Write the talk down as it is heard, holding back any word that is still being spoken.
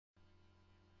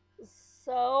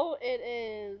So it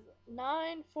is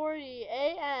 9:40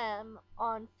 a.m.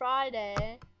 on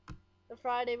Friday, the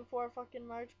Friday before fucking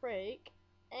March break,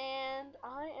 and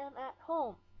I am at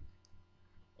home.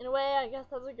 In a way, I guess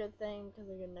that's a good thing because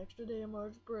I get an extra day of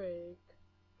March break.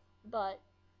 But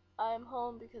I'm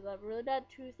home because I have a really bad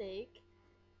toothache,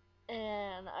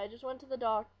 and I just went to the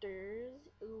doctor's,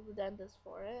 the dentist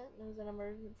for it. It was an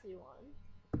emergency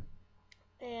one,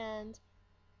 and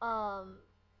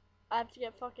I have to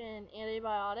get fucking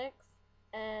antibiotics,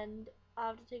 and I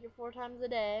have to take it 4 times a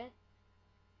day,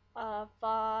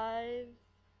 5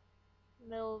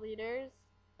 milliliters,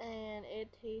 and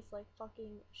it tastes like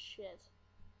fucking shit.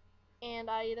 And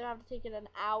I either have to take it an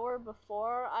hour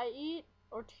before I eat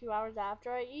or 2 hours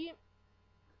after I eat.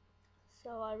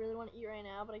 So I really want to eat right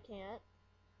now, but I can't.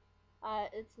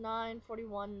 It's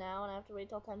 9:41 now, and I have to wait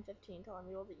till 10:15 till I'm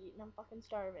able to eat, and I'm fucking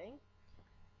starving.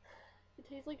 It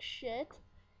tastes like shit.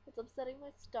 It's upsetting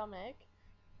my stomach.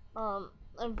 I'm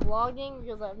vlogging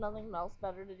because I have nothing else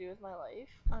better to do with my life.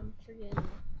 I'm freaking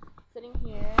sitting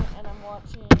here and I'm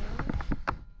watching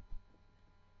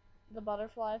The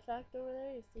Butterfly Effect over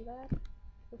there. You see that?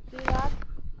 You see that?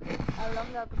 I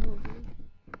love that movie.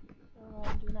 I don't know why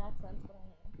I'm doing accents, but I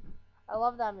am. I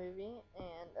love that movie,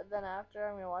 and then after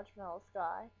I'm gonna watch Vanilla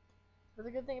Sky. But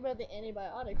the good thing about the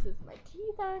antibiotics is my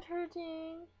teeth aren't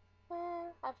hurting.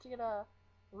 I have to get a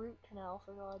root canal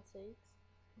for God's sakes.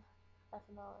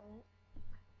 FML, right?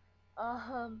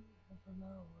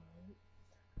 FML,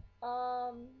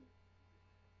 right?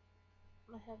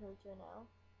 My head hurts right now.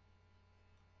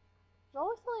 There's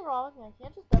always something wrong with me. I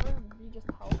can't just ever be just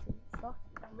healthy. It sucks.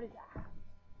 Somebody's ass.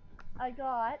 I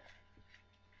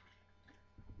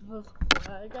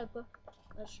got the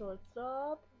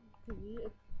shortstop. See,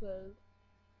 it says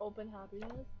Open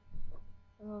Happiness.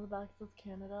 And on the back it says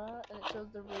Canada, and it shows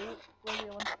the route where the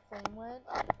Olympic flame went.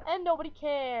 And nobody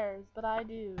cares, but I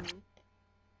do.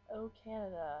 Oh,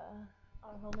 Canada,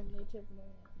 our home and native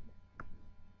land.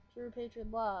 True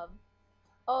patriot love.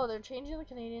 Oh, they're changing the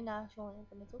Canadian national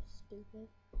anthem. It's so stupid.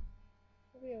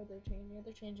 Maybe they're changing it.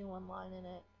 They're changing one line in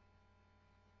it.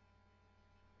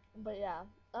 But yeah,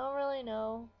 I don't really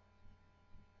know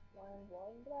why I'm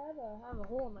vlogging, but I have a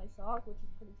hole in my sock, which is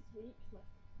pretty sweet because my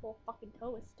whole fucking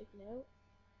toe is sticking out.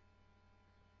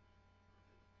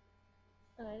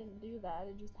 And I didn't do that,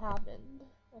 it just happened.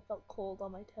 I felt cold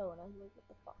on my toe and I was like, what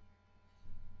the fuck?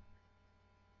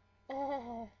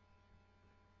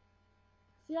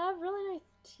 See, I have really nice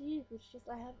teeth, it's just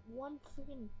I have one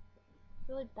freaking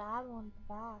really bad one at the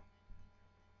back.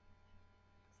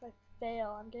 So I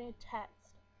fail. I'm getting a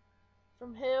text.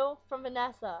 From who? From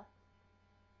Vanessa.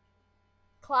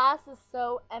 Class is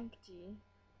so empty.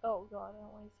 Oh god, I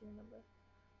don't want to see your number.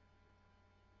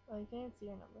 Oh, you can't see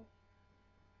your number.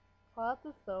 Class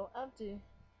is so empty.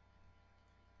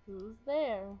 Who's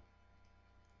there?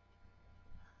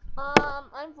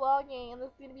 I'm vlogging and this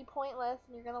is gonna be pointless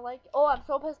and you're gonna like it. Oh, I'm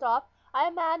so pissed off. I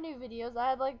had mad new videos. I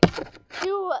had like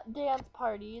 2 dance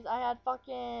parties. I had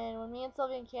fucking when me and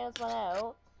Sylvia and Candace went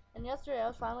out. And yesterday I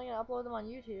was finally gonna upload them on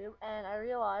YouTube and I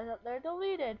realized that they're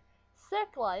deleted.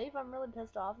 Sick life. I'm really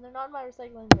pissed off. And they're not in my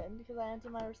recycling bin because I empty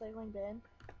my recycling bin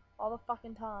all the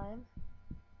fucking time.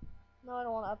 No, I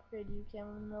don't want to upgrade you, Cam,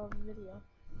 in the middle of the video.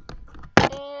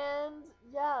 And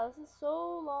yeah, this is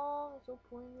so long, so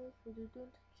pointless. We didn't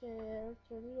care.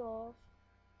 Turn it off.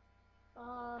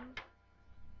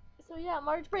 So yeah,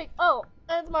 March break. Oh,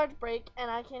 and it's March break,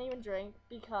 and I can't even drink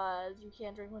because you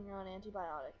can't drink when you're on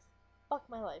antibiotics. Fuck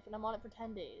my life, and I'm on it for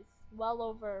 10 days. Well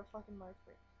over fucking March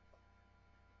break.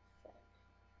 Sick.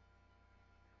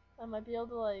 I might be able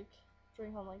to like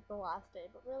drink on like the last day,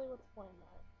 but really, what's the point in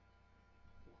that?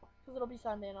 Because it'll be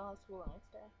Sunday and I'll have school the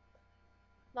next day.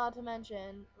 Not to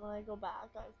mention, when I go back,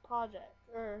 I have project,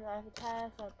 or I have a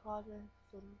test, I have project.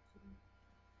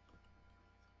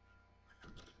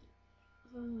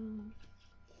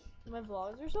 My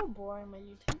vlogs are so boring. My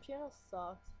YouTube channel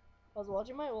sucks. I was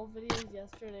watching my old videos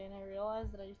yesterday and I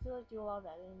realized that I used to like do a lot of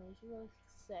editing. They used to be really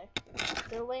sick.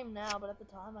 They're lame now, but at the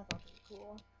time I thought they were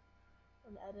cool.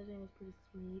 And the editing is pretty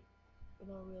sweet. But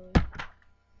not really.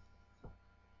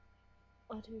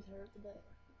 My tooth hurts a bit.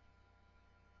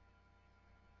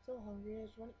 So hungry, I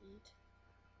just want to eat.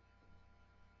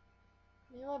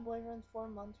 Me and my boyfriend's 4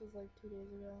 months was like 2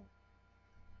 days ago.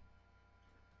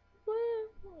 Woo!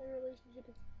 My relationship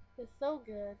is so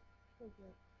good. So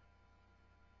good.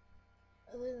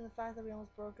 Other than the fact that we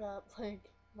almost broke up like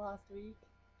last week.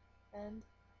 And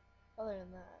other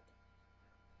than that.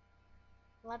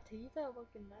 My teeth are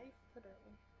looking nice today.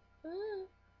 Ooh.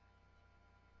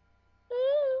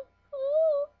 Ooh.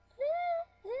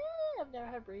 Ooh. I've never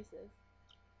had braces.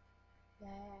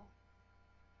 Yeah.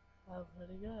 That was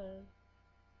pretty good.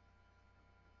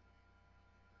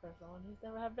 For someone who's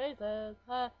never had braces.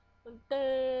 I'm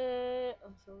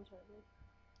so excited.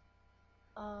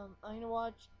 I'm gonna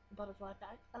watch Butterfly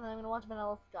Effect, and then I'm gonna watch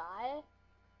Vanilla Sky.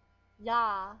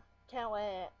 Yeah, can't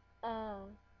wait.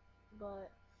 But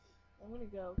I'm gonna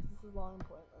go because this is long and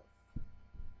pointless.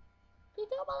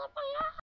 Peace out, motherfucker!